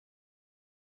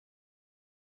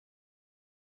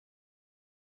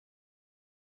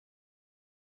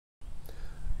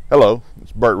Hello,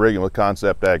 it's Bert Riggan with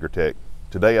Concept Agri-Tek.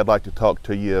 Today I'd like to talk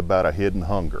to you about a hidden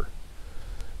hunger.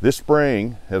 This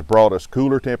spring has brought us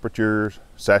cooler temperatures,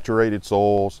 saturated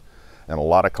soils, and a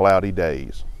lot of cloudy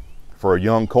days. For a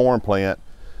young corn plant,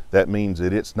 that means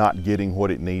that it's not getting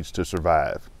what it needs to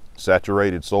survive.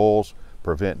 Saturated soils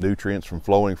prevent nutrients from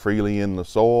flowing freely in the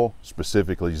soil,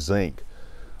 specifically zinc.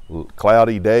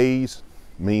 Cloudy days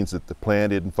means that the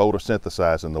plant isn't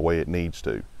photosynthesizing the way it needs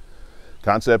to.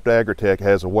 Concept Agri-Tek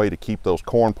has a way to keep those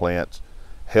corn plants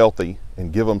healthy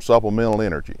and give them supplemental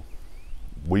energy.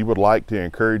 We would like to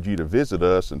encourage you to visit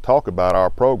us and talk about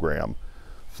our program,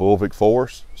 Fulvic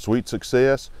Force, Sweet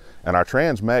Success, and our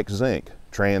Transmax Zinc,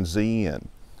 TransZN.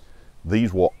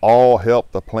 These will all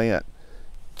help the plant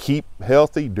keep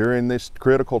healthy during this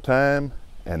critical time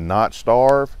and not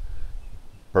starve,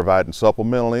 providing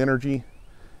supplemental energy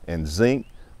and zinc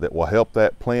that will help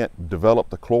that plant develop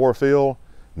the chlorophyll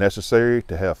necessary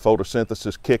to have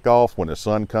photosynthesis kick off when the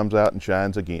sun comes out and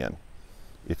shines again.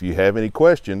 If you have any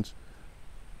questions,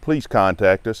 please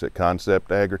contact us at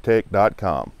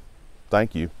conceptagritek.com.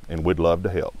 Thank you, and we'd love to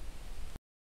help.